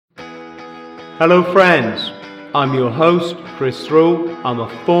Hello friends, I'm your host Chris Thrall. I'm a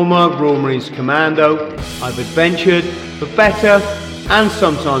former Royal Marines Commando. I've adventured for better and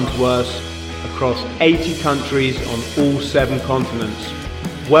sometimes worse across 80 countries on all 7 continents.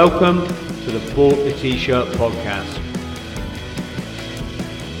 Welcome to the Bought the T-Shirt podcast.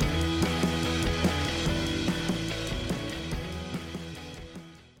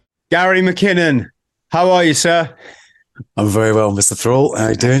 Gary McKinnon, how are you, sir? I'm very well, Mr. Thrall. How are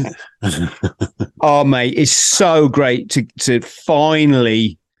you doing? Oh, mate, it's so great to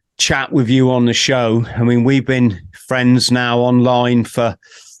finally chat with you on the show. I mean, we've been friends now online for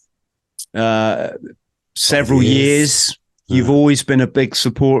several years. You've always been a big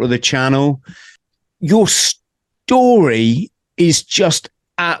supporter of the channel. Your story is just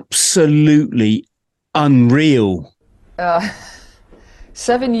absolutely unreal.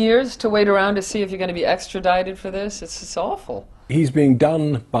 7 years to wait around to see if you're going to be extradited for this? It's awful. He's being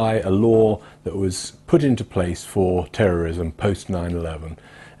done by a law that was put into place for terrorism post 9/11,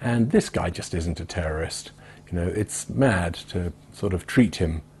 and this guy just isn't a terrorist. You know, it's mad to sort of treat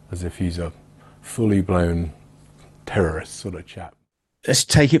him as if he's a fully blown terrorist sort of chap. Let's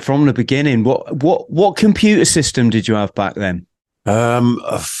take it from the beginning. What computer system did you have back then? An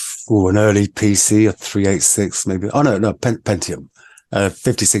early PC, a 386 maybe. Oh no, Pentium.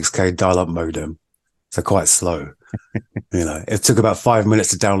 56k dial-up modem, so quite slow. You know, it took about 5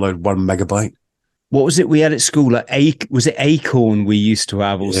 minutes to download 1 megabyte. What was it we had at school? Was it Acorn we used to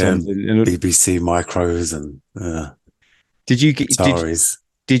have or something? BBC micros and Did you get Ataris.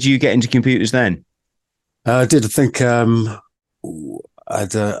 Did you get into computers then? I did. I think I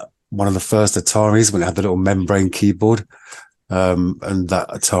had one of the first Ataris when it had the little membrane keyboard, and that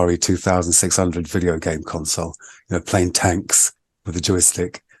Atari 2600 video game console. You know, playing tanks with a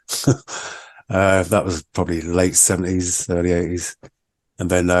joystick. That was probably late 70s, early 80s. And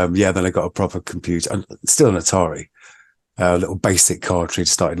then, then I got a proper computer, and still an Atari, a little BASIC cartridge,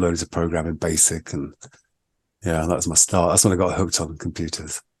 started loads of programming BASIC. And yeah, that was my start. That's when I got hooked on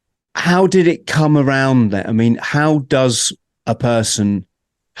computers. How did it come around then? I mean, how does a person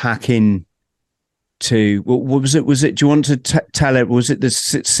hack in to, what was it? Do you want to tell it? Was it the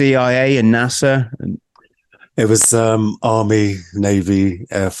CIA and NASA? It was Army, Navy,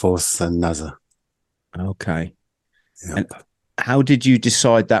 Air Force, and NASA. Okay. Yep. And how did you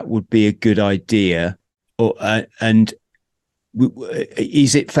decide that would be a good idea? Or and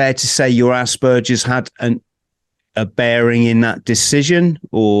is it fair to say your Asperger's had a bearing in that decision?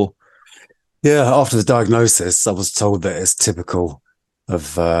 Or yeah, after the diagnosis, I was told that it's typical of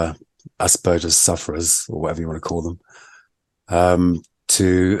Asperger's sufferers, or whatever you want to call them,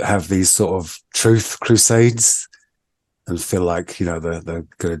 to have these sort of truth crusades and feel like, you know, they're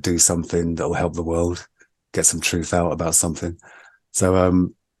going to do something that will help the world, get some truth out about something. So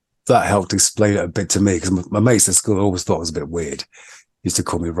that helped explain it a bit to me, because my mates at school always thought I was a bit weird. Used to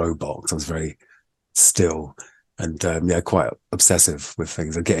call me robot because I was very still and quite obsessive with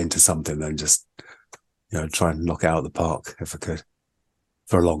things. I'd get into something and just, you know, try and knock it out of the park if I could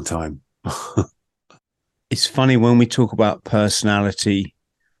for a long time. it's funny when we talk about personality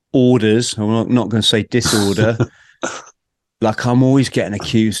orders, I'm not going to say disorder, like I'm always getting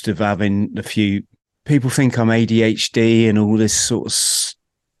accused of having a few, people think I'm ADHD and all this sort of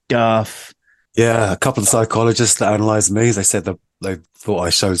stuff. Yeah, a couple of psychologists that analysed me, they said that they thought I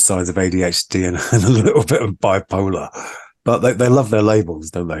showed signs of ADHD and a little bit of bipolar, but they love their labels,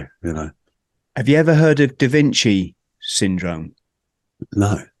 don't they? You know. Have you ever heard of Da Vinci syndrome?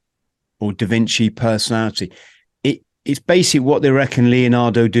 No. Or Da Vinci personality? It's basically what they reckon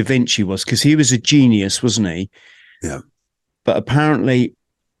Leonardo da Vinci was, because he was a genius, wasn't he? Yeah. But apparently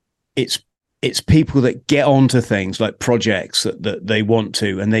it's people that get onto things like projects that they want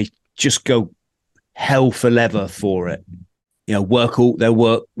to, and they just go hell for leather for it. You know, they'll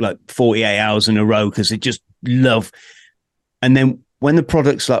work like 48 hours in a row because they just love. And then when the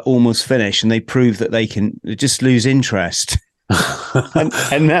product's like almost finished and they prove that they just lose interest.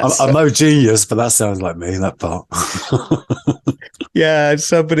 and that's, I'm no genius, but that sounds like me, that part. Yeah,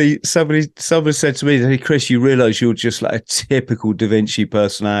 somebody said to me, "Hey, Chris, you realise you're just like a typical Da Vinci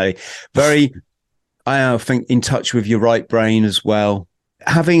personality. Very, I think, in touch with your right brain as well.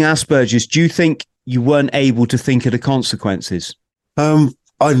 Having Asperger's, do you think you weren't able to think of the consequences?"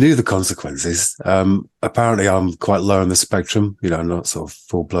 I knew the consequences. Apparently, I'm quite low on the spectrum. You know, not sort of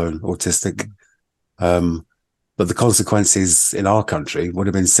full-blown autistic. But the consequences in our country would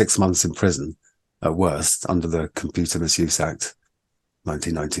have been 6 months in prison at worst under the Computer Misuse Act,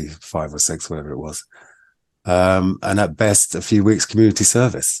 1995 or 6, whatever it was. And at best, a few weeks community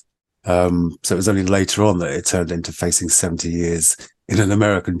service. So it was only later on that it turned into facing 70 years in an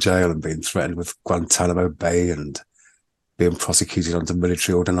American jail and being threatened with Guantanamo Bay and being prosecuted under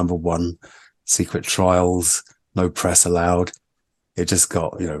Military Order No. 1, secret trials, no press allowed. It just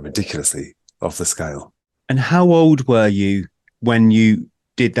got, ridiculously off the scale. And how old were you when you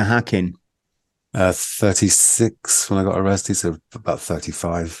did the hacking? 36 when I got arrested, so about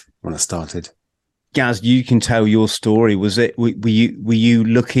 35 when I started. Gaz, you can tell your story. Were you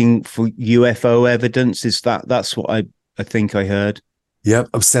looking for UFO evidence? That's what I think I heard. Yep,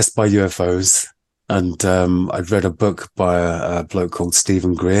 obsessed by UFOs. And I'd read a book by a bloke called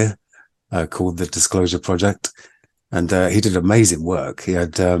Stephen Greer called The Disclosure Project. And he did amazing work. He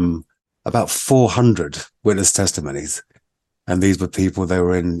had about 400 witness testimonies. And these were people, they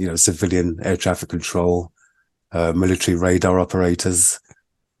were in, civilian air traffic control, military radar operators,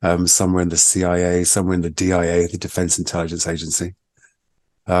 some were in the CIA, some were in the DIA, the Defense Intelligence Agency.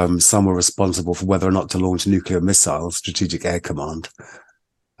 Some were responsible for whether or not to launch nuclear missiles, Strategic Air Command.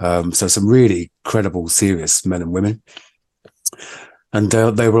 So some really credible, serious men and women. And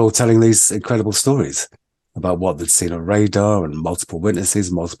they were all telling these incredible stories about what they'd seen on radar and multiple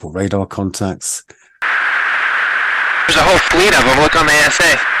witnesses, multiple radar contacts. There's a whole fleet of them. Look on the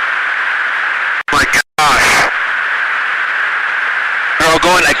ASA. Oh my gosh. They're all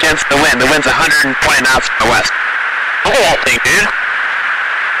going against the wind. The wind's 120 knots from the west. Look at that thing, dude.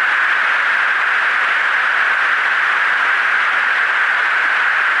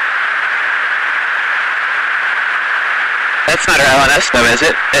 That's not our LNS though, is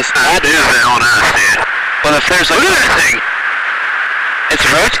it? It's not. That is the LNS, dude. Well, if there's look at that thing. It's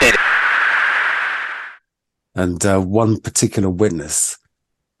rotating. And one particular witness,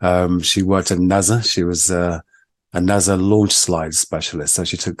 she worked at NASA. She was a NASA launch slide specialist. So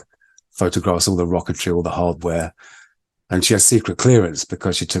she took photographs, all the rocketry, all the hardware. And she had secret clearance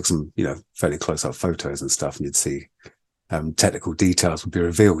because she took some, fairly close up photos and stuff. And you'd see technical details would be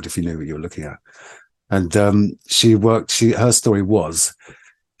revealed if you knew what you were looking at. And her story was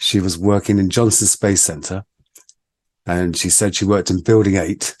she was working in Johnson Space Center. And she said she worked in Building 8.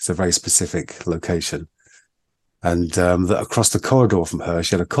 It's a very specific location. And that across the corridor from her,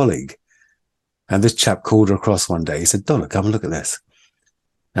 she had a colleague. And this chap called her across one day. He said, Donna, come and look at this.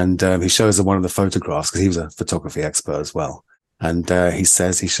 And he shows her one of the photographs because he was a photography expert as well. And he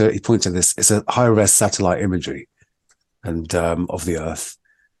points to this. It's a high-res satellite imagery and of the Earth.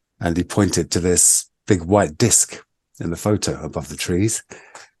 And he pointed to this big white disc in the photo above the trees.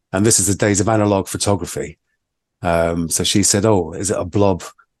 And this is the days of analog photography. So she said, oh, is it a blob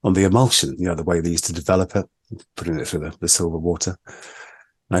on the emulsion? The way they used to develop it, putting it through the silver water.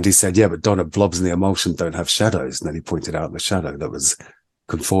 And he said, yeah, but Donna, blobs in the emulsion don't have shadows. And then he pointed out the shadow that was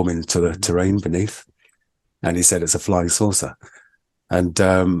conforming to the terrain beneath. And he said, it's a flying saucer. And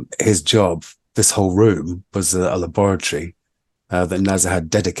his job, this whole room, was a laboratory that NASA had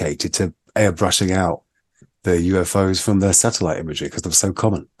dedicated to airbrushing out the UFOs from the satellite imagery because they were so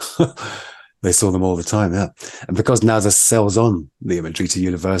common. They saw them all the time, yeah. And because NASA sells on the imagery to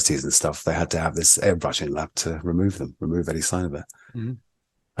universities and stuff, they had to have this airbrushing lab to remove any sign of it. Mm-hmm.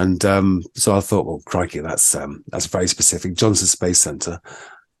 And so I thought, well, crikey, that's very specific. Johnson Space Center.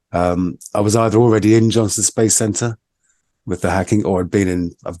 I was either already in Johnson Space Center with the hacking, or I've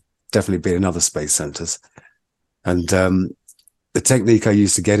definitely been in other space centers. And the technique I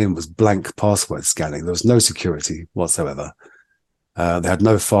used to get in was blank password scanning. There was no security whatsoever. They had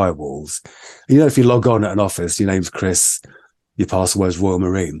no firewalls. If you log on at an office, your name's Chris, your password's Royal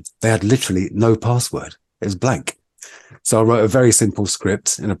Marine. They had literally no password. It was blank. So I wrote a very simple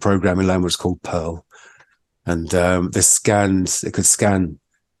script in a programming language called Perl. And it could scan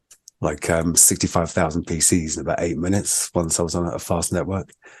like 65,000 PCs in about 8 minutes once I was on a fast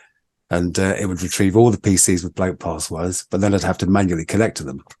network. And it would retrieve all the PCs with blank passwords, but then I'd have to manually connect to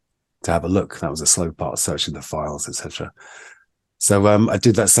them to have a look. That was a slow part, searching the files, etc. So I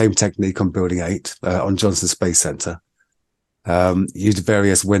did that same technique on Building 8 on Johnson Space Center. Used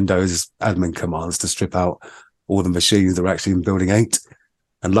various Windows admin commands to strip out all the machines that were actually in Building 8.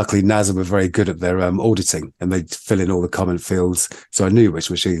 And luckily, NASA were very good at their auditing, and they'd fill in all the common fields. So I knew which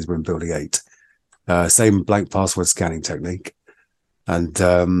machines were in Building 8. Same blank password scanning technique. And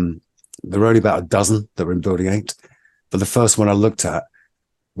there were only about a dozen that were in Building 8. But the first one I looked at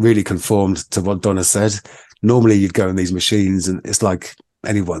really conformed to what Donna said. Normally, you'd go in these machines, and it's like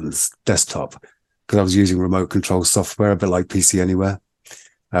anyone's desktop, because I was using remote control software, a bit like PC Anywhere.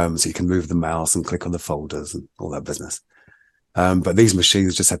 So you can move the mouse and click on the folders and all that business. But these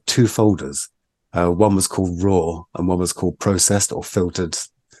machines just had 2 folders. One was called raw and one was called processed or filtered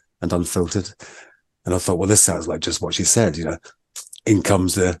and unfiltered. And I thought, well, this sounds like just what she said. In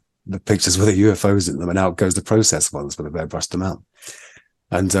comes the pictures with the UFOs in them, and out goes the processed ones where they've airbrushed them out.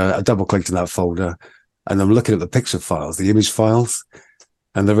 And I double clicked in that folder, and I'm looking at the picture files, the image files,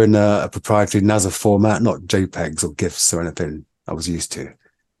 and they're in a proprietary NASA format, not JPEGs or GIFs or anything I was used to.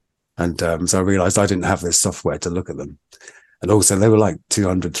 And so I realized I didn't have this software to look at them. And also they were like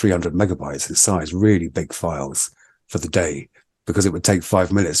 200, 300 megabytes in size, really big files for the day, because it would take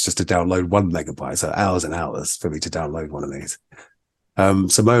 5 minutes just to download 1 megabyte. So hours and hours for me to download one of these.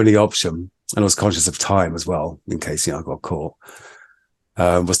 So my only option, and I was conscious of time as well, in case, I got caught,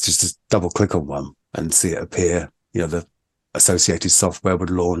 was just to double click on one and see it appear. The associated software would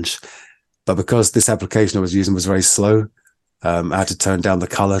launch. But because this application I was using was very slow, I had to turn down the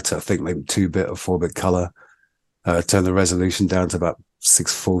color to, I think, maybe 2-bit or 4-bit color, turn the resolution down to about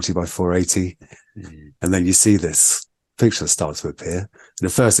 640 by 480. And then you see this picture start to appear. And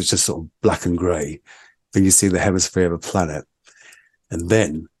at first it's just sort of black and gray. Then you see the hemisphere of a planet. And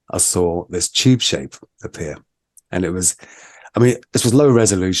then I saw this tube shape appear. And it was, this was low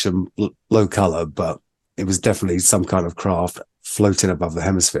resolution, low color, but it was definitely some kind of craft floating above the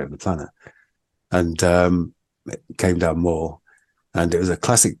hemisphere of the planet. And it came down more. And it was a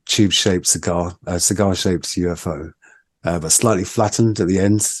classic tube-shaped cigar-shaped UFO, but slightly flattened at the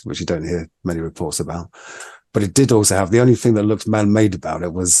ends, which you don't hear many reports about. But it did also have, the only thing that looked man-made about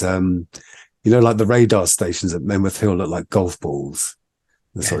it was, like the radar stations at Menwith Hill look like golf balls,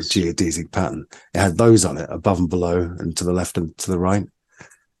 the sort of geodesic pattern. It had those on it, above and below, and to the left and to the right.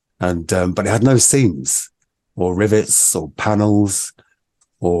 And but it had no seams or rivets or panels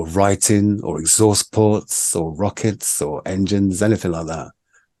or writing or exhaust ports or rockets or engines, anything like that.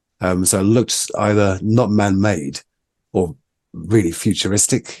 So it looked either not man-made or really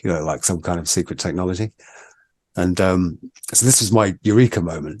futuristic, like some kind of secret technology. And so this was my eureka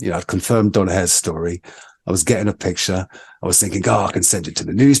moment. I'd confirmed Don Hare's story. I was getting a picture. I was thinking, I can send it to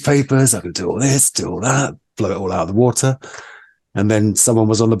the newspapers. I can do all this, do all that, blow it all out of the water. And then someone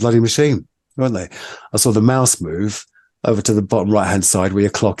was on the bloody machine, weren't they? I saw the mouse move over to the bottom right-hand side where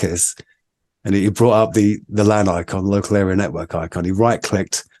your clock is. And he brought up the LAN icon, local area network icon. He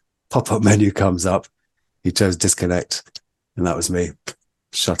right-clicked, pop-up menu comes up. He chose disconnect. And that was me,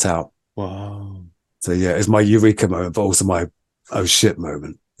 shut out. Wow. So yeah, it's my eureka moment, but also my oh shit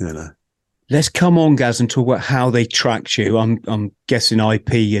moment, Let's come on, Gaz, and talk about how they tracked you. I'm guessing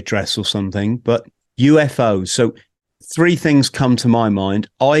IP address or something, but UFOs. So 3 things come to my mind: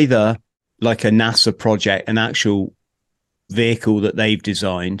 either like a NASA project, an actual vehicle that they've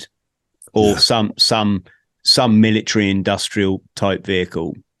designed, or some military industrial type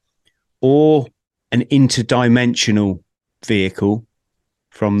vehicle, or an interdimensional vehicle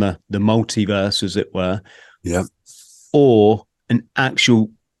from the multiverse, as it were. Yeah. Or an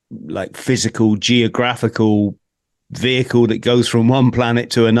actual like physical geographical vehicle that goes from one planet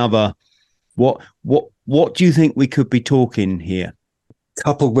to another. What do you think we could be talking here?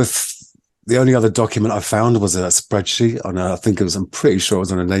 Coupled with the only other document I found was a spreadsheet on I'm pretty sure it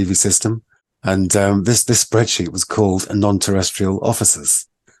was on a Navy system. And this spreadsheet was called Non-Terrestrial Officers,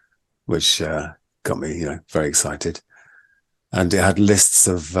 which got me, very excited. And it had lists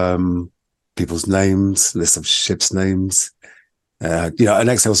of people's names, lists of ships' names, an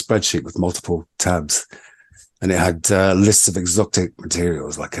Excel spreadsheet with multiple tabs. And it had lists of exotic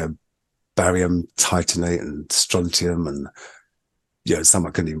materials like barium titanate and strontium and, some I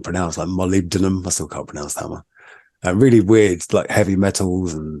couldn't even pronounce, like molybdenum. I still can't pronounce that one. Really weird, like heavy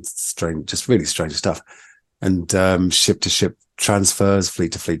metals and strange, just really strange stuff. And ship-to-ship transfers,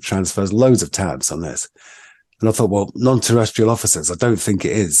 fleet-to-fleet transfers, loads of tabs on this. And I thought, well, non-terrestrial officers, I don't think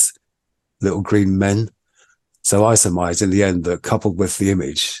it is little green men. So I surmised in the end that, coupled with the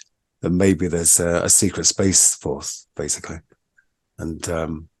image, that maybe there's a secret space force, basically. And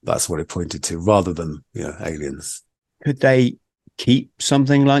that's what it pointed to, rather than, aliens. Could they keep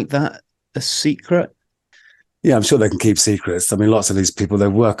something like that a secret? Yeah, I'm sure they can keep secrets. Lots of these people, they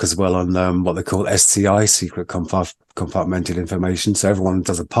work as well on what they call SCI, secret compartmented information. So everyone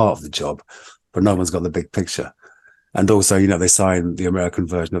does a part of the job, but no one's got the big picture. And also, they sign the American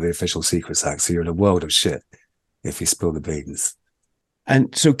version of the Official Secrets Act. So you're in a world of shit if you spill the beans.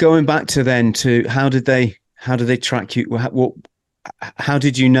 And so going back to how did they track you? How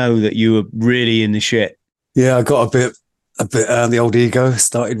did you know that you were really in the shit? Yeah, I got a bit, the old ego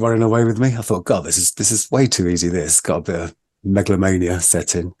started running away with me. I thought, God, this is way too easy. This got a bit of megalomania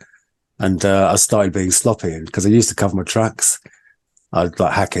set in. And I started being sloppy because I used to cover my tracks. I'd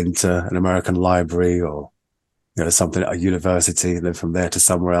like hack into an American library or, something at a university, and then from there to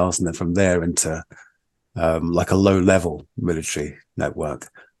somewhere else. And then from there into like a low level military network,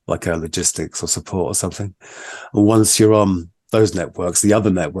 like a logistics or support or something. And once you're on those networks, the other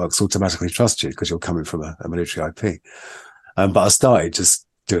networks automatically trust you because you're coming from a military IP. But I started just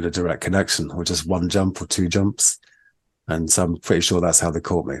doing a direct connection, or just one jump or two jumps. And so I'm pretty sure that's how they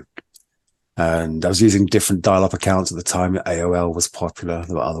caught me. And I was using different dial-up accounts at the time. AOL was popular.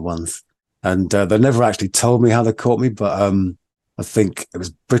 There were other ones. And they never actually told me how they caught me, but I think it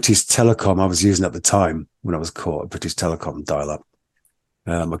was British Telecom I was using at the time when I was caught, British Telecom dial-up.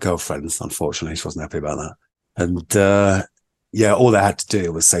 My girlfriend's, unfortunately, she wasn't happy about that. And yeah, all they had to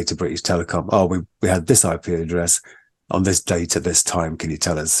do was say to British Telecom, oh, we had this IP address on this date at this time. Can you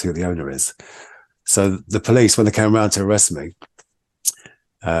tell us who the owner is? So the police, when they came around to arrest me,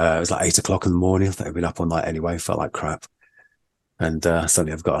 it was like 8 o'clock in the morning. I think I'd been up all night anyway, felt like crap. And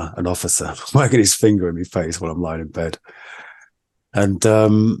suddenly I've got an officer wagging his finger in my face while I'm lying in bed. And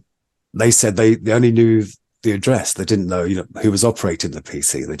they said they only knew the address. They didn't know, who was operating the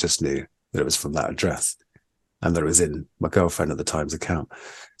PC. They just knew that it was from that address and that it was in my girlfriend at the time's account.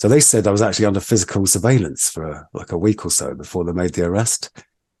 So they said I was actually under physical surveillance for like a week or so before they made the arrest.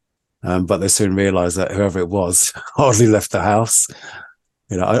 But they soon realized that whoever it was hardly left the house.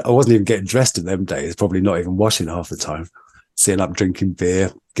 I wasn't even getting dressed in them days, probably not even washing half the time, sitting up drinking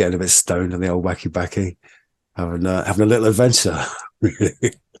beer, getting a bit stoned in the old wacky backy, having a little adventure, really.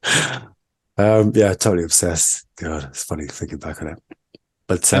 Yeah, totally obsessed. God, it's funny thinking back on it.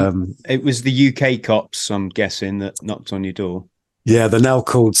 But it was the UK cops, I'm guessing, that knocked on your door. Yeah, they're now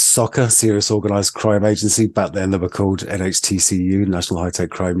called SOCA, Serious Organised Crime Agency. Back then they were called NHTCU, National High Tech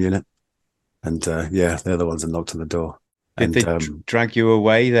Crime Unit. And yeah, they're the ones that knocked on the door. Did they drag you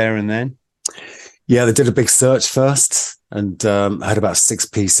away there and then? Yeah, they did a big search first, and I had about 6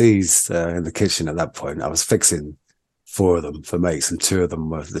 PCs in the kitchen at that point. I was fixing 4 of them for mates, and 2 of them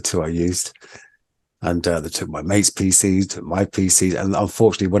were the 2 I used. And they took my mate's PCs, took my PCs, and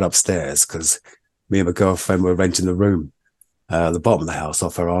unfortunately went upstairs because me and my girlfriend were renting the room at the bottom of the house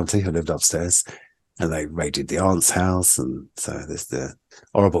off her auntie who lived upstairs. And they raided the aunt's house. And so there's the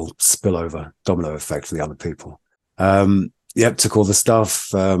horrible spillover, domino effect for the other people. Yep, took all the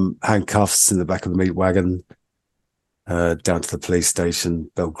stuff, handcuffs in the back of the meat wagon, down to the police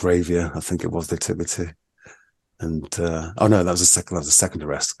station, Belgravia, I think it was they took me to. And oh no, that was a second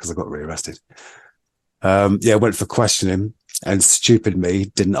arrest because I got rearrested. Yeah, went for questioning, and stupid me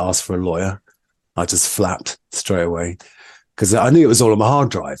didn't ask for a lawyer. I just flapped straight away because I knew it was all on my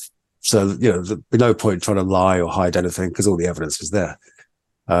hard drive. So, there'd be no point trying to lie or hide anything because all the evidence was there.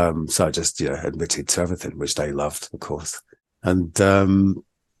 So I just, admitted to everything, which they loved, of course. And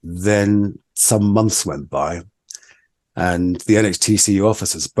then some months went by, and the NHTCU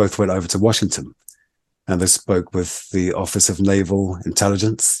officers both went over to Washington, and they spoke with the Office of Naval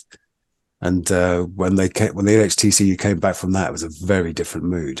Intelligence. And when the NHTCU came back from that, it was a very different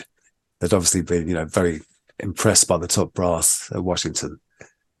mood. They'd obviously been, very impressed by the top brass at Washington.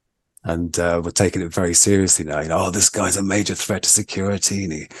 And we're taking it very seriously now. Oh, this guy's a major threat to security,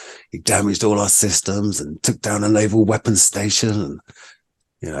 and he damaged all our systems and took down a naval weapons station,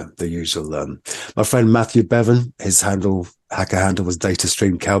 and the usual. My friend Matthew Bevan, his hacker handle was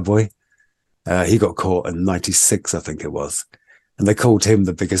DataStream Cowboy. He got caught in '96, I think it was, and they called him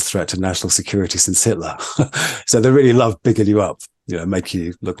the biggest threat to national security since Hitler. So they really love bigging you up, make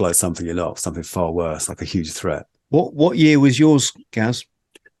you look like something you're not, something far worse, like a huge threat. What year was yours, Gaz?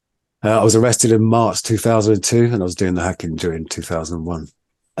 I was arrested in March 2002, and I was doing the hacking during 2001.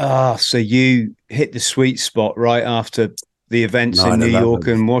 So you hit the sweet spot right after the events in New York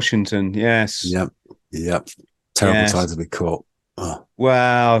and Washington. Yes. Yep. Terrible time to be caught. Oh.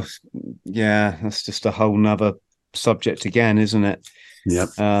 Well, yeah, that's just a whole nother subject again, isn't it? Yep.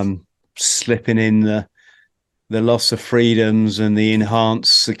 Slipping in the loss of freedoms and the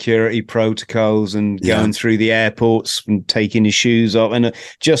enhanced security protocols and going through the airports and taking your shoes off, and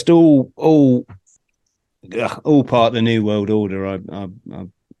just all part of the New World Order.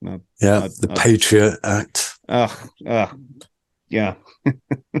 The Patriot Act. Yeah.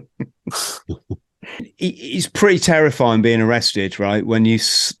 It's pretty terrifying being arrested, right? When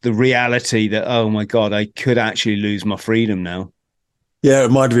the reality that, oh my God, I could actually lose my freedom now. Yeah, it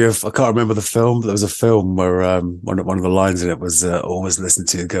reminded me of, I can't remember the film, but there was a film where one of the lines in it was, always listen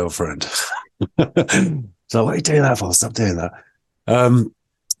to your girlfriend. So what are you doing that for? Stop doing that.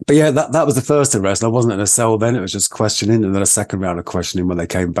 But yeah, that was the first arrest. I wasn't in a cell then. It was just questioning, and then a second round of questioning when they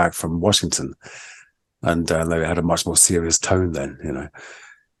came back from Washington. And they had a much more serious tone then,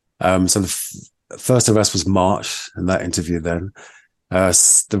 So the first arrest was March, and that interview then.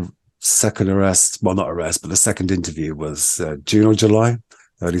 The second arrest, well, not arrest, but the second interview was June or July,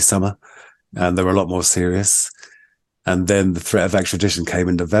 early summer, and they were a lot more serious. And then the threat of extradition came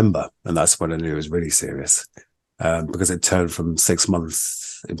in November, and that's when I knew it was really serious, because it turned from 6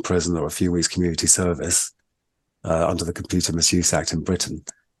 months in prison or a few weeks community service under the Computer Misuse Act in Britain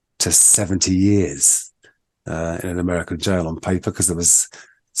to 70 years in an American jail on paper, because there was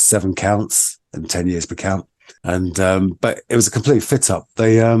 7 counts and 10 years per count. And but it was a complete fit up.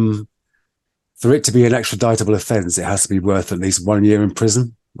 They for it to be an extraditable offence, it has to be worth at least 1 year in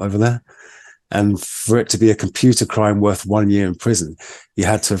prison over there. And for it to be a computer crime worth 1 year in prison, you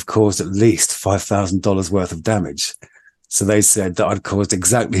had to have caused at least $5,000 worth of damage. So they said that I'd caused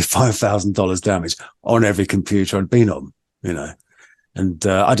exactly $5,000 damage on every computer I'd been on, you know. And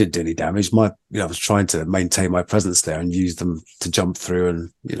I didn't do any damage. I was trying to maintain my presence there and use them to jump through and,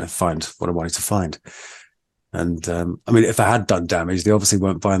 you know, find what I wanted to find. And I mean, if I had done damage, they obviously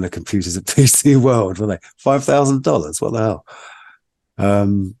weren't buying the computers at PC World, were they? $5,000. What the hell?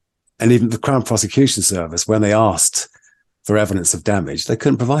 And even the Crown Prosecution Service, when they asked for evidence of damage, they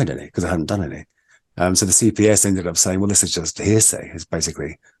couldn't provide any because I hadn't done any. So the CPS ended up saying, well, this is just hearsay. It's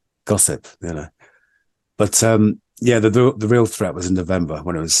basically gossip, you know. But yeah, the real threat was in November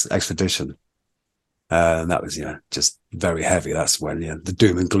when it was extradition. And that was, you know, just very heavy. That's when, you know, the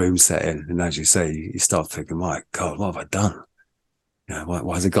doom and gloom set in. And as you say, you start thinking, my God, what have I done? You know,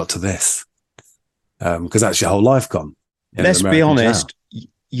 why has it got to this? Because that's your whole life gone. Let's be honest.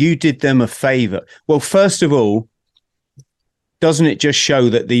 You did them a favor. Well, first of all, doesn't it just show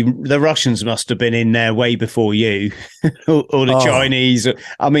that the Russians must have been in there way before you, or the Chinese?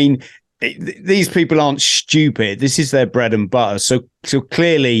 I mean, these people aren't stupid. This is their bread and butter. So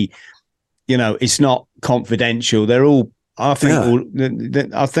clearly, you know, it's not confidential. They're all. I think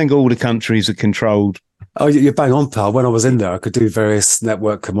all the countries are controlled. Oh, you're bang on, pal. When I was in there, I could do various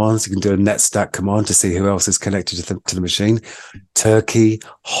network commands. You can do a netstack command to see who else is connected to the machine. Turkey,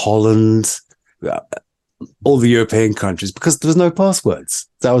 Holland, all the European countries, because there was no passwords.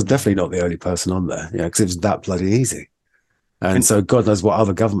 So I was definitely not the only person on there, you know, because it was that bloody easy. And so God knows what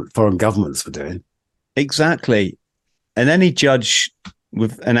other foreign governments were doing. Exactly. And any judge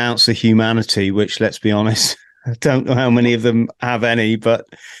with an ounce of humanity, which, let's be honest, I don't know how many of them have any, but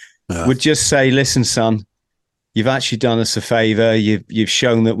would just say, listen, son, you've actually done us a favor. You've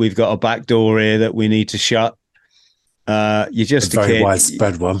shown that we've got a back door here that we need to shut. You're just a very kid.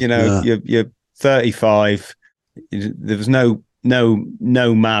 Widespread one. You know, you're 35. There was no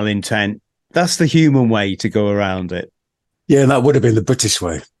malintent. That's the human way to go around it. Yeah, that would have been the British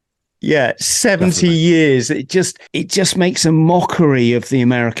way. Yeah, 70 Definitely. Years. It just makes a mockery of the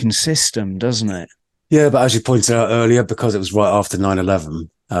American system, doesn't it? Yeah, but as you pointed out earlier, because it was right after 9/11,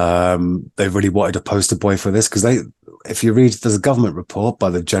 they really wanted a poster boy for this, because if you read, there's a government report by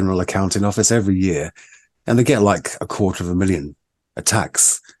the General Accounting Office every year, and they get like 250,000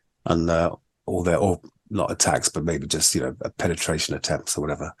 attacks, and or not attacks, but maybe just, you know, penetration attempts or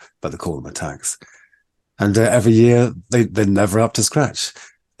whatever, but they call them attacks. And every year they're never up to scratch.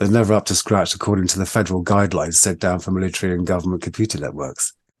 They're never up to scratch according to the federal guidelines set down for military and government computer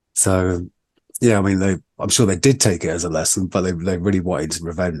networks. So, yeah, I mean, I'm sure they did take it as a lesson, but they really wanted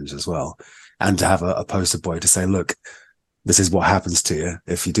revenge as well. And to have a poster boy to say, look, this is what happens to you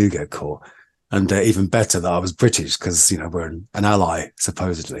if you do get caught. And even better that I was British, because, you know, we're an ally,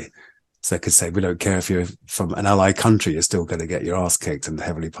 supposedly. So they could say, we don't care if you're from an ally country, you're still going to get your ass kicked and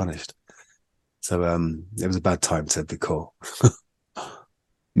heavily punished. So it was a bad time to be caught.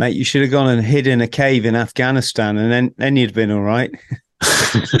 Mate, you should have gone and hid in a cave in Afghanistan, and then you'd been all right.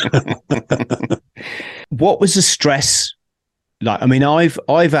 What was the stress like? I mean, I've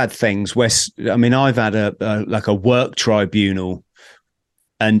had things where, I mean, I've had a work tribunal,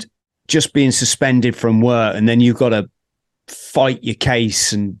 and just being suspended from work, and then you've got to fight your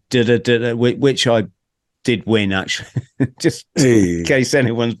case and which I did win, actually, just in case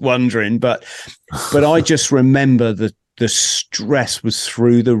anyone's wondering. But I just remember the stress was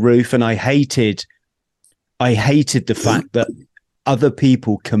through the roof, and I hated the fact that other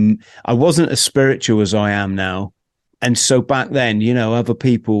people I wasn't as spiritual as I am now. And so back then, you know, other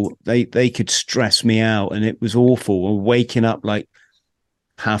people, they could stress me out, and it was awful. Waking up like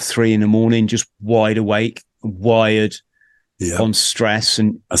 3:30 in the morning, just wide awake, wired, on stress.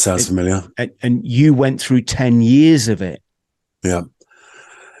 And that sounds familiar. And you went through 10 years of it. Yeah.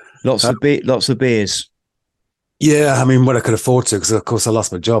 Lots of beers. Yeah, I mean, what I could afford to, because of course I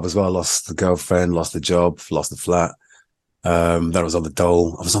lost my job as well. I lost the girlfriend, lost the job, lost the flat. Then I was on the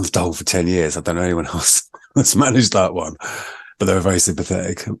dole. I was on the dole for 10 years. I don't know anyone else that's managed that one, but they were very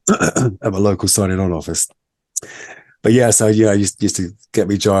sympathetic at my local signing on office. But yeah, so yeah, I used to get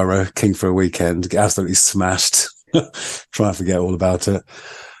me gyro, king for a weekend, get absolutely smashed, try and forget all about it.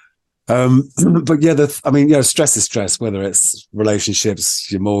 But yeah, stress is stress, whether it's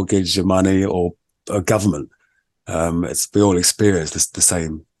relationships, your mortgage, your money, or a government. We all experience the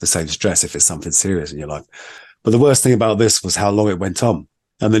same stress if it's something serious in your life. But the worst thing about this was how long it went on.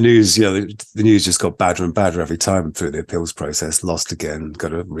 And the news, the news just got badder and badder every time through the appeals process. Lost again, got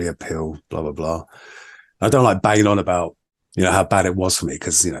to reappeal, blah, blah, blah. I don't like banging on about, how bad it was for me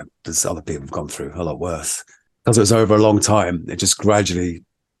because, there's other people have gone through a lot worse. Because it was over a long time, it just gradually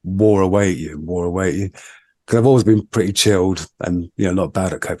wore away at you. Because I've always been pretty chilled and, not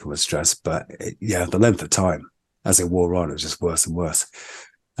bad at coping with stress. But the length of time as it wore on, it was just worse and worse.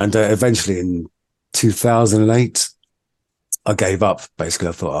 And eventually in 2008, I gave up. Basically,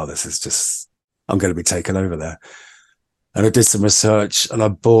 I thought, this is just, I'm going to be taken over there. And I did some research and I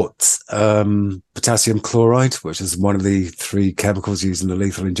bought potassium chloride, which is one of the 3 chemicals used in the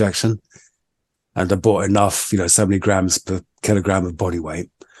lethal injection. And I bought enough, so many grams per kilogram of body weight,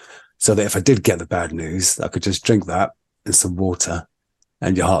 so that if I did get the bad news, I could just drink that in some water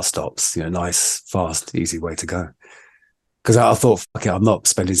and your heart stops. Nice, fast, easy way to go. Because I thought, okay, I'm not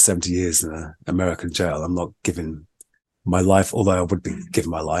spending 70 years in an American jail. I'm not giving my life, although I would be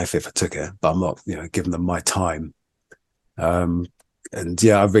giving my life if I took it, but I'm not, giving them my time. I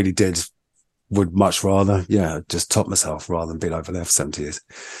really would much rather, just top myself rather than being over there for 70 years.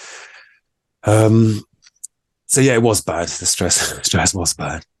 It was bad. The stress was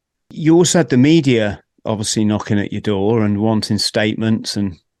bad. You also had the media obviously knocking at your door and wanting statements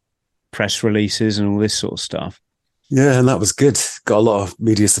and press releases and all this sort of stuff. Yeah, and that was good. Got a lot of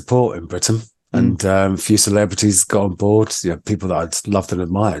media support in Britain. And a few celebrities got on board, people that I'd loved and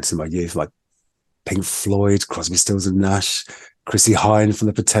admired in my youth, like Pink Floyd, Crosby, Stills and Nash, Chrissie Hynde from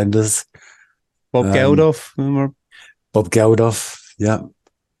The Pretenders. Bob Geldof. Remember? Bob Geldof, yeah.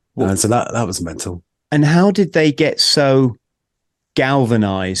 And so that was mental. And how did they get so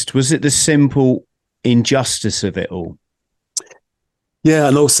galvanized? Was it the simple injustice of it all? Yeah,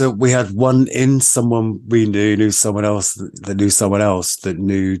 and also we had someone we knew someone else that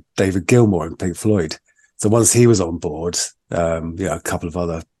knew David Gilmour and Pink Floyd. So once he was on board, a couple of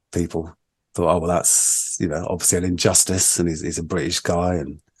other people thought, well, that's, obviously an injustice, and he's a British guy,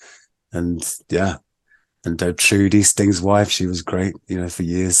 and Trudy, Sting's wife, she was great, for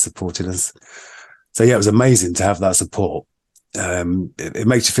years supported us. So it was amazing to have that support. It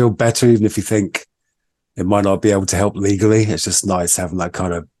makes you feel better, even if you think it might not be able to help legally. It's just nice having that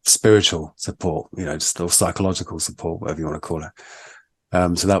kind of spiritual support, or psychological support, whatever you want to call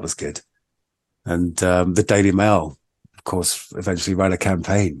it. So that was good. And the Daily Mail, of course, eventually ran a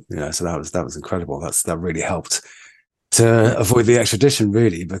campaign, so that was incredible. That really helped to avoid the extradition,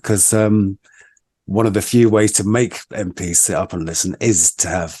 really, because one of the few ways to make MPs sit up and listen is to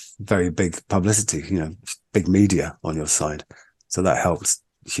have very big publicity, big media on your side. So that helped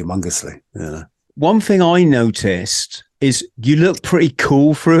humongously. One thing I noticed is you look pretty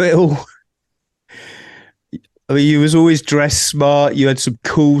cool through it all. I mean, you was always dressed smart. You had some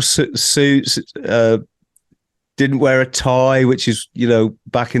cool suits. Didn't wear a tie, which is,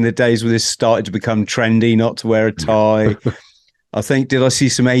 back in the days when this started to become trendy, not to wear a tie. I think, did I see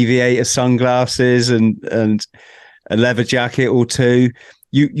some aviator sunglasses and a leather jacket or two?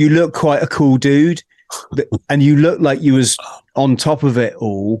 You look quite a cool dude, and you look like you was on top of it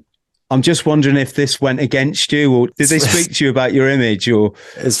all. I'm just wondering if this went against you, or did they speak to you about your image? Or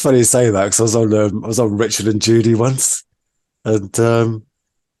it's funny you say that, because I was on Richard and Judy once, and there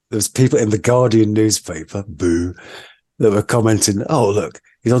was people in the Guardian newspaper, boo, that were commenting, "Oh, look,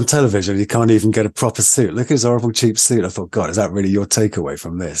 he's on television. He can't even get a proper suit. Look at his horrible cheap suit." I thought, God, is that really your takeaway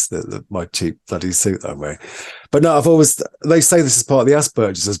from this? That my cheap bloody suit that I'm wearing? But no, they say this is part of the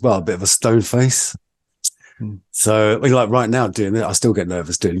Asperger's as well, a bit of a stone face. So, like right now doing it, I still get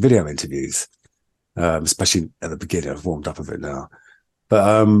nervous doing video interviews, especially at the beginning. I've warmed up a bit now,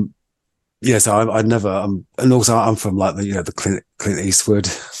 but so and also I'm from like the Clint Eastwood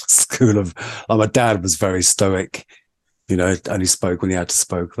school of. Like my dad was very stoic, only spoke when he had to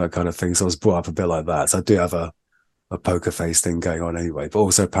spoke, that kind of thing. So I was brought up a bit like that. So I do have a poker face thing going on anyway. But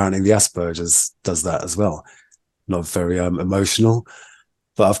also apparently the Asperger's does that as well. Not very emotional.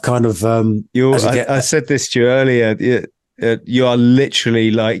 But I've kind of I said this to you earlier. You are literally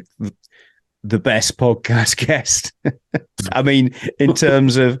like the best podcast guest. I mean, in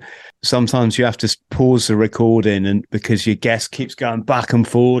terms of sometimes you have to pause the recording, and because your guest keeps going back and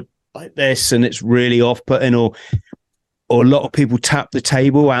forward like this, and it's really off-putting, or a lot of people tap the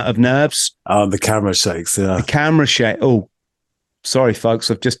table out of nerves. The camera shakes. Yeah, the camera shakes. Oh, sorry, folks,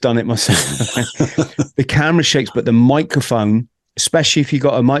 I've just done it myself. The camera shakes, but the microphone, especially if you've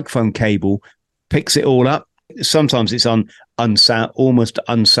got a microphone cable, picks it all up. Sometimes it's almost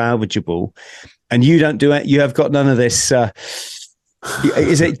unsalvageable. And you don't do it. You have got none of this.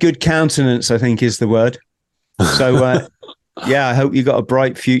 Is it good countenance, I think is the word. So, I hope you got a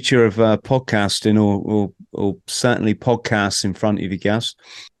bright future of podcasting or or certainly podcasts in front of you, Gus.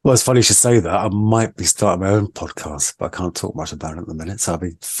 Well, it's funny you should say that. I might be starting my own podcast, but I can't talk much about it at the minute. So I'll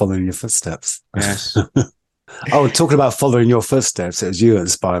be following your footsteps. Yes. Oh, talking about following your footsteps, it was you that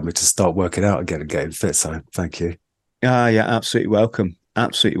inspired me to start working out again and getting fit. So thank you. Yeah, absolutely welcome.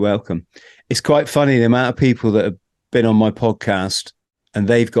 Absolutely welcome. It's quite funny the amount of people that have been on my podcast and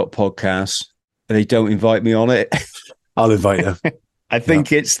they've got podcasts and they don't invite me on it. I'll invite you. I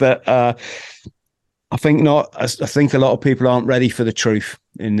think it's that I think not. I think a lot of people aren't ready for the truth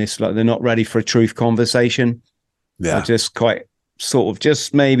in this. Like they're not ready for a truth conversation. Yeah. They're just quite sort of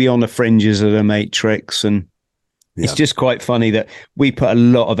just maybe on the fringes of the matrix. And it's just quite funny that we put a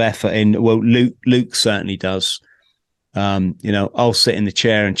lot of effort in. Well, Luke certainly does. I'll sit in the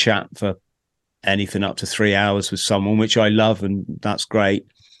chair and chat for anything up to 3 hours with someone, which I love, and that's great.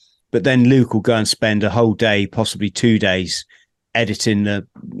 But then Luke will go and spend a whole day, possibly 2 days, editing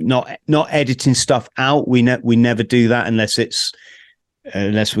not editing stuff out. We never do that unless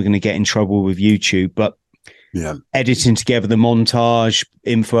we're going to get in trouble with YouTube. But editing together the montage,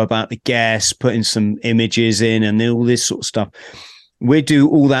 info about the guests, putting some images in, and all this sort of stuff. We do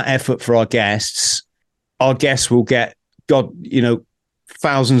all that effort for our guests. Our guests will get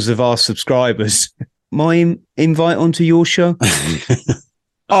thousands of our subscribers. My invite onto your show.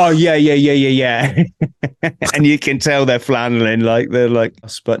 Oh yeah. And you can tell they're flanneling, they're like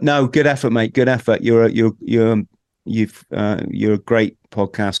us. But no, good effort, mate. Good effort. You're a great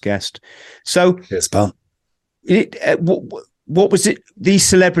podcast guest. So, yes, pal. What was it? These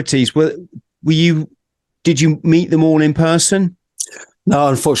celebrities did you meet them all in person? No,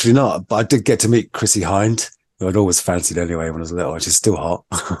 unfortunately not. But I did get to meet Chrissie Hynde, who I'd always fancied anyway when I was little. She's still hot.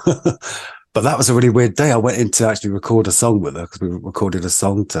 But that was a really weird day. I went in to actually record a song with her because we recorded a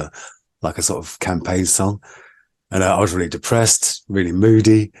song to like a sort of campaign song. And I was really depressed, really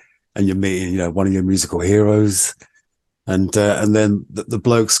moody. And you're meeting, one of your musical heroes. And then the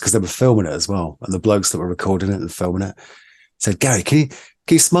blokes, because they were filming it as well. And the blokes that were recording it and filming it said, Gary, can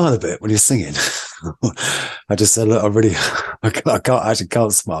you smile a bit when you're singing? I just said, look, I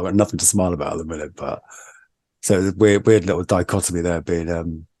can't smile. I've got nothing to smile about at the minute. But so weird little dichotomy there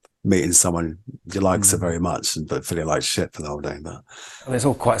being, meeting someone you like so very much, but feeling like shit for the whole day. But and it's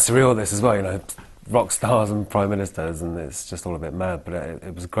all quite surreal, this as well, rock stars and prime ministers, and it's just all a bit mad. But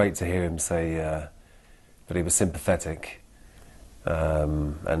it was great to hear him say that he was sympathetic,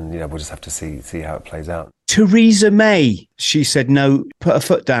 and we'll just have to see how it plays out. Theresa May, she said, no, put a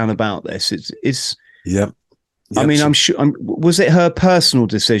foot down about this. It's Yep. I mean, I'm sure. Was it her personal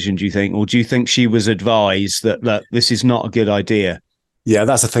decision, do you think, or do you think she was advised that, look, this is not a good idea? Yeah,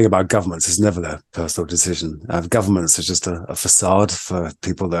 that's the thing about governments. It's never their personal decision. Governments are just a facade for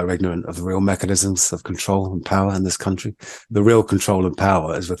people that are ignorant of the real mechanisms of control and power in this country. The real control and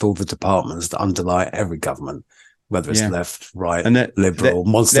power is with all the departments that underlie every government, whether it's left, right, and liberal,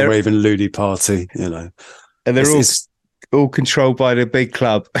 monster raving, loony party, And they're all controlled by the big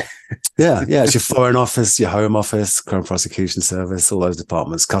club. Yeah. It's your Foreign Office, your Home Office, Crown Prosecution Service, all those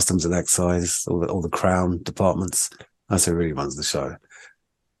departments, Customs and Excise, all the Crown departments. That's who really runs the show.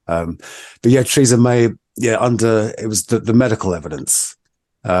 But yeah, Theresa May, it was the medical evidence.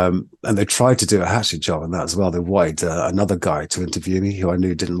 And they tried to do a hatchet job on that as well. They wanted another guy to interview me who I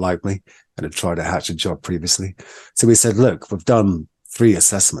knew didn't like me and had tried a hatchet job previously. So we said, look, we've done 3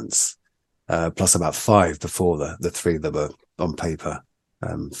 assessments, plus about 5 before the 3 that were on paper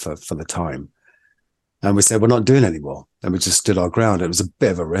for the time. And we said, we're not doing any more. And we just stood our ground. It was a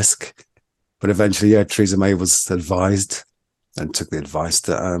bit of a risk. But eventually, Theresa May was advised and took the advice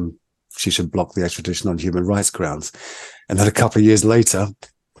that she should block the extradition on human rights grounds. And then a couple of years later,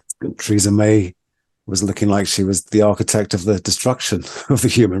 Theresa May was looking like she was the architect of the destruction of the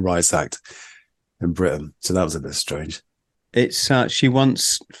Human Rights Act in Britain. So that was a bit strange. It's she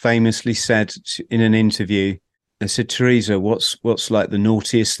once famously said in an interview, they said, Theresa, what's like the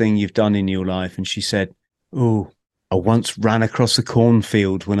naughtiest thing you've done in your life? And she said, I once ran across a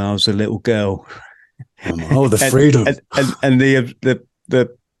cornfield when I was a little girl. Oh, the freedom. and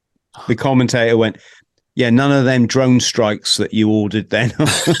the commentator went, yeah, none of them drone strikes that you ordered then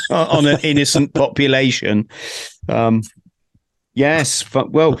on an innocent population. Yes,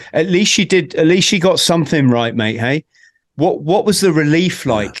 but, well, at least she got something right, mate. Hey, what was the relief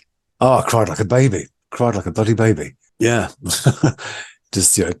like? Oh, I cried like a baby. Cried like a bloody baby. Yeah.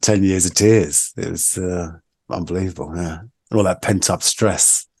 Just, 10 years of tears. It was unbelievable. Yeah. And all that pent up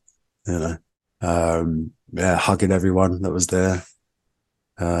stress, hugging everyone that was there.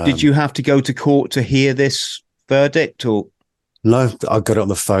 Did you have to go to court to hear this verdict, or? No, I got it on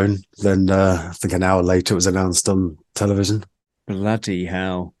the phone. Then I think an hour later it was announced on television. Bloody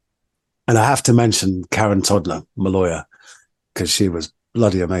hell. And I have to mention Karen Todner, my lawyer, because she was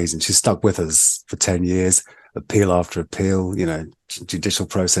bloody amazing. She stuck with us for 10 years, appeal after appeal, judicial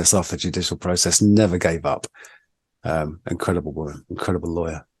process after judicial process, never gave up. Incredible woman, incredible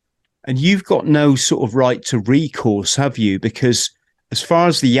lawyer. And you've got no sort of right to recourse, have you? Because as far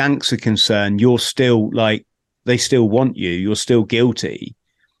as the Yanks are concerned, you're still they still want you. You're still guilty.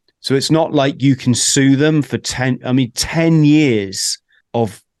 So it's not like you can sue them for 10 years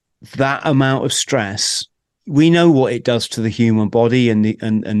of that amount of stress. We know what it does to the human body and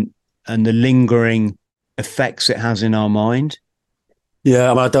the lingering effects it has in our mind.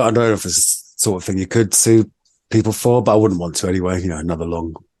 Yeah, I don't know if it's the sort of thing you could sue people for, but I wouldn't want to anyway. Another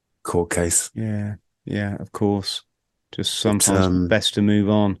long court case. Yeah, of course. Just sometimes best to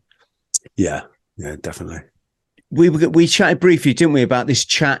move on. Yeah, definitely. We chatted briefly, didn't we, about this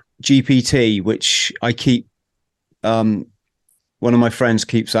Chat GPT, which I keep one of my friends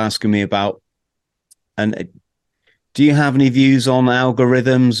keeps asking me about. And do you have any views on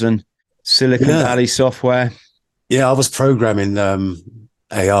algorithms and Silicon Valley software? Yeah, I was programming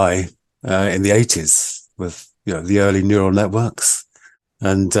AI in the 80s with the early neural networks,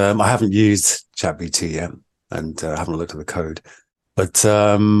 and I haven't used ChatGPT yet, and I haven't looked at the code. But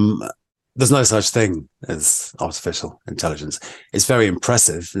there's no such thing as artificial intelligence. It's very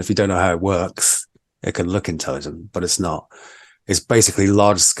impressive, and if you don't know how it works, it can look intelligent, but it's not. It's basically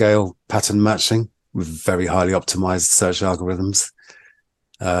large-scale pattern matching with very highly optimized search algorithms.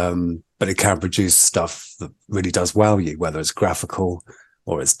 But it can produce stuff that really does wow you, whether it's graphical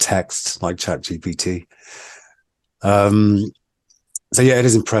or it's text like ChatGPT. So yeah, it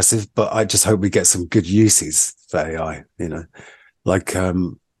is impressive, but I just hope we get some good uses for AI,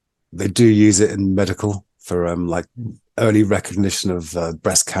 they do use it in medical for like early recognition of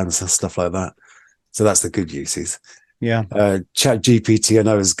breast cancer, stuff like that. So that's the good uses. Yeah. ChatGPT, I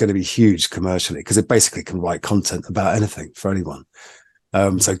know, is going to be huge commercially because it basically can write content about anything for anyone.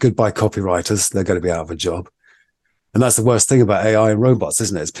 So goodbye copywriters, they're going to be out of a job. And that's the worst thing about AI and robots,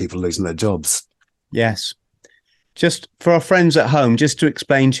 isn't it? It's people losing their jobs. Yes. Just for our friends at home, just to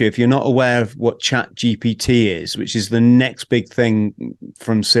explain to you, if you're not aware of what ChatGPT is, which is the next big thing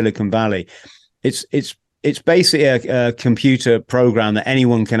from Silicon Valley, it's basically a computer program that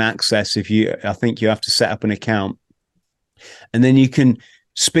anyone can access. I think you have to set up an account, and then you can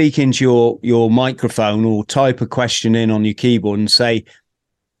speak into your microphone or type a question in on your keyboard and say,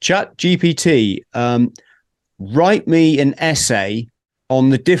 ChatGPT, write me an essay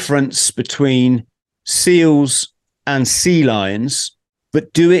on the difference between seals and sea lions,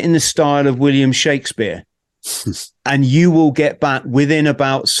 but do it in the style of William Shakespeare. And you will get back within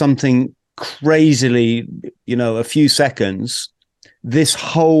about something crazily, a few seconds, this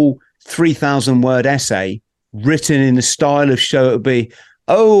whole 3,000 word essay written in the style of show. It would be,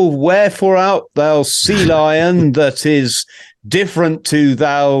 oh, wherefore art thou sea lion that is different to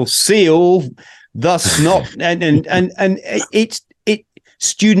thou seal, thus not, and it's,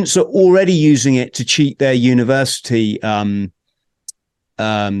 students are already using it to cheat their university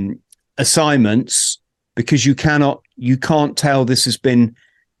assignments because you can't tell this has been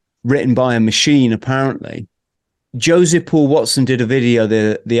written by a machine. Apparently, Joseph Paul Watson did a video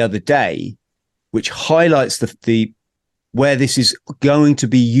the other day, which highlights the where this is going to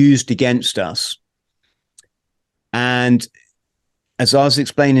be used against us. And as I was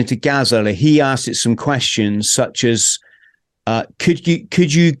explaining to Gaz earlier, he asked it some questions such as, could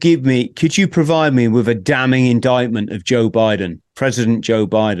you provide me with a damning indictment of Joe Biden, President Joe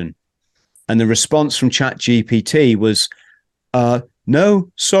Biden? And the response from ChatGPT was,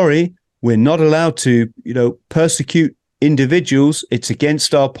 no, sorry, we're not allowed to, persecute individuals. It's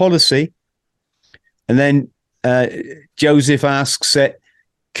against our policy. And then Joseph asks it,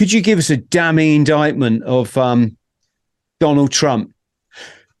 could you give us a damning indictment of Donald Trump?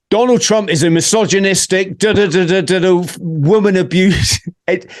 Donald Trump is a misogynistic, woman abuse.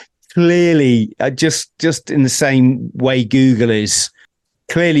 It clearly, just in the same way Google is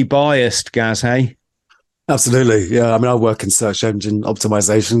clearly biased, Gaz, hey? Absolutely. Yeah. I mean, I work in search engine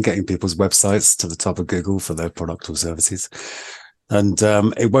optimization, getting people's websites to the top of Google for their product or services. And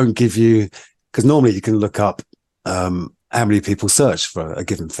it won't give you, because normally you can look up how many people search for a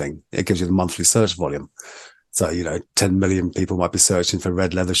given thing. It gives you the monthly search volume. So, 10 million people might be searching for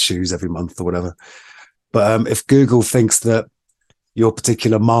red leather shoes every month or whatever. But if Google thinks that your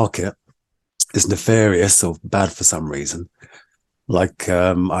particular market is nefarious or bad for some reason, like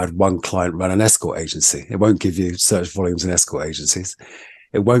I had one client run an escort agency. It won't give you search volumes in escort agencies.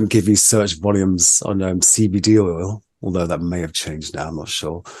 It won't give you search volumes on CBD oil, although that may have changed now, I'm not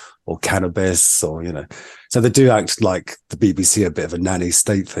sure, or cannabis, or, you know, so they do act like the BBC, a bit of a nanny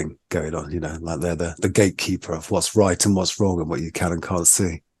state thing going on, you know, like they're the gatekeeper of what's right and what's wrong and what you can and can't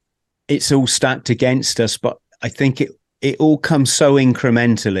see. It's all stacked against us, but I think it all comes so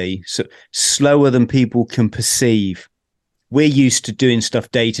incrementally, so slower than people can perceive. We're used to doing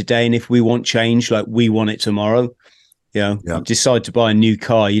stuff day to day, and if we want change, like we want it tomorrow, you decide to buy a new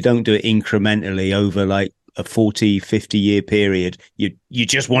car, you don't do it incrementally over like a 40, 50-year period. You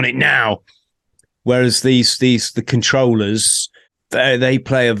just want it now. Whereas the controllers, they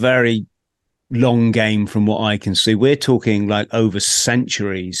play a very long game from what I can see. We're talking like over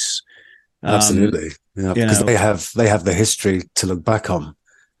centuries. Absolutely. Yeah, because they have the history to look back on.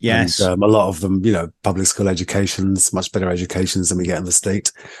 Yes. And, a lot of them, you know, public school educations, much better educations than we get in the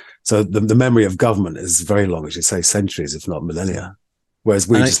state. So the memory of government is very long, as you say, centuries, if not millennia. Whereas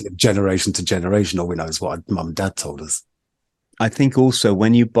we just live generation to generation. All we know is what our mum and dad told us. I think also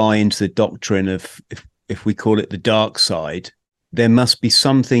when you buy into the doctrine of, if we call it the dark side, there must be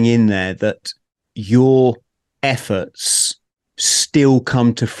something in there that your efforts still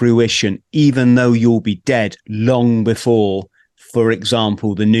come to fruition, even though you'll be dead long before, for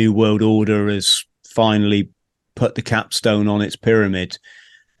example, the New World Order has finally put the capstone on its pyramid.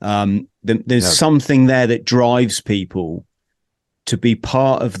 There's something there that drives people to be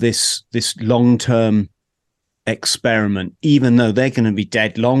part of this long-term experiment, even though they're going to be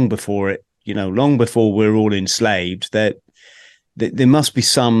dead long before it, you know, long before we're all enslaved. There must be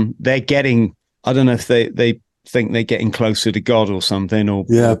they're getting, I don't know if they think they're getting closer to God or something, or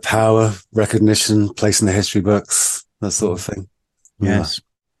power, recognition, place in the history books, that sort of thing. Yes.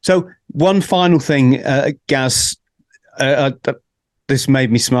 So one final thing, Gaz, this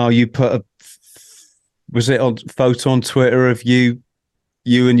made me smile. You put was it on photo on Twitter of you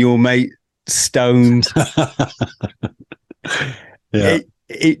and your mate stoned?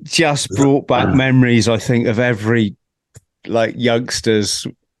 It just brought back memories, I think, of every like youngsters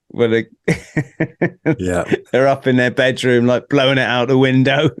when they're up in their bedroom, like blowing it out the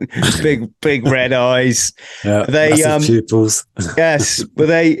window, big red eyes. Yeah, they pupils. Yes, were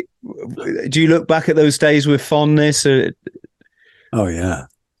they? Do you look back at those days with fondness? Or? Oh yeah.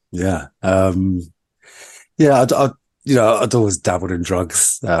 I'd always dabbled in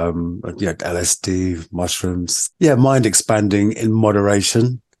drugs, LSD, mushrooms. Yeah, mind expanding in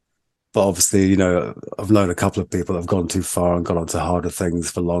moderation. But obviously, you know, I've known a couple of people that have gone too far and gone on to harder things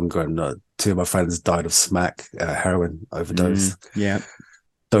for longer. And two of my friends died of smack, heroin overdose.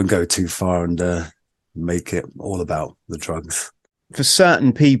 Don't go too far and make it all about the drugs. For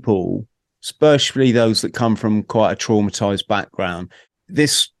certain people, especially those that come from quite a traumatized background,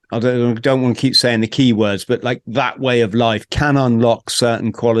 this, I don't want to keep saying the keywords, but like that way of life can unlock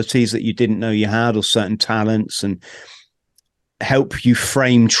certain qualities that you didn't know you had, or certain talents, and help you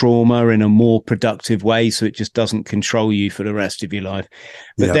frame trauma in a more productive way so it just doesn't control you for the rest of your life.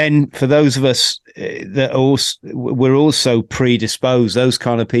 But then for those of us we're also predisposed, those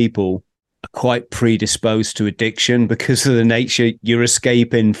kind of people are quite predisposed to addiction because of the nature you're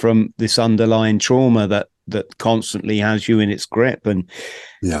escaping from this underlying trauma that constantly has you in its grip. And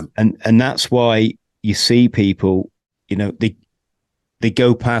that's why you see people, you know, they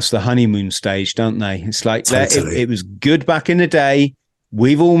go past the honeymoon stage, don't they? It's like it was good back in the day.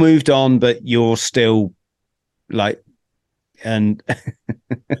 We've all moved on, but you're still like, and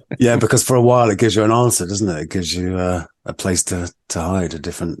because for a while it gives you an answer, doesn't it? It gives you a place to hide, a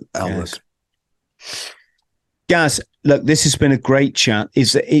different outlook. Yes. Gaz, look, this has been a great chat.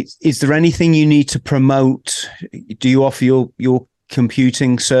 Is there anything you need to promote? Do you offer your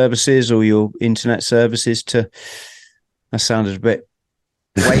computing services or your internet services to? That sounded a bit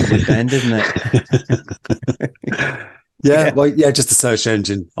wayward then, didn't it? Just a search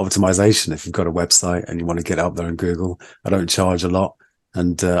engine optimization. If you've got a website and you want to get up there in Google, I don't charge a lot,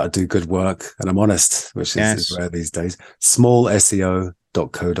 and I do good work, and I'm honest, which is rare these days.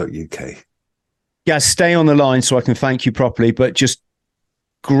 smallseo.co.uk. Gaz, stay on the line so I can thank you properly, but just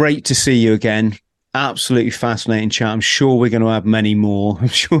great to see you again. Absolutely fascinating chat. I'm sure we're going to have many more. I'm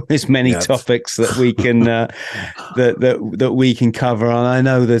sure there's many topics that we can that we can cover. And I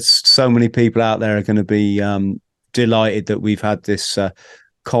know there's so many people out there are going to be delighted that we've had this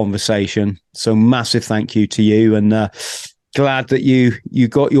conversation. So massive thank you to you, and glad that you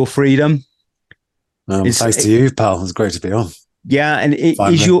got your freedom. Thanks to you, pal. It was great to be on. Yeah, and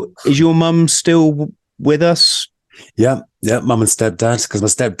is your mum still with us? Yeah, mum and stepdad, because my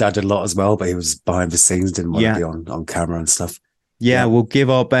stepdad did a lot as well, but he was behind the scenes, didn't want to be on camera and stuff. Yeah, we'll give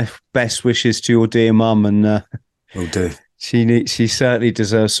our best wishes to your dear mum, and will do. She certainly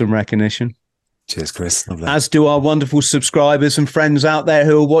deserves some recognition. Cheers, Chris. Lovely. As do our wonderful subscribers and friends out there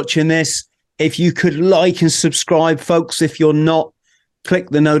who are watching this. If you could like and subscribe, folks, if you're not, click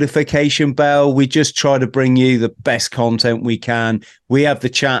the notification bell. We just try to bring you the best content we can. We have the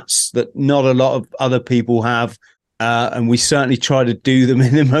chats that not a lot of other people have, and we certainly try to do them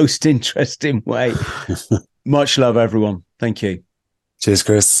in the most interesting way. Much love, everyone. Thank you. Cheers,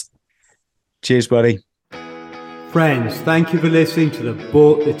 Chris. Cheers, buddy. Friends, thank you for listening to the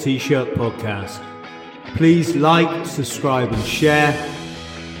Bought the T-Shirt podcast. Please like, subscribe and share.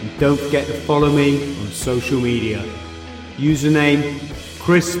 And don't forget to follow me on social media. Username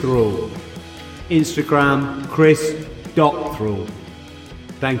Chris Thrall. Instagram Chris.Thrall.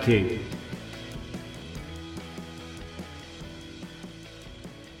 Thank you.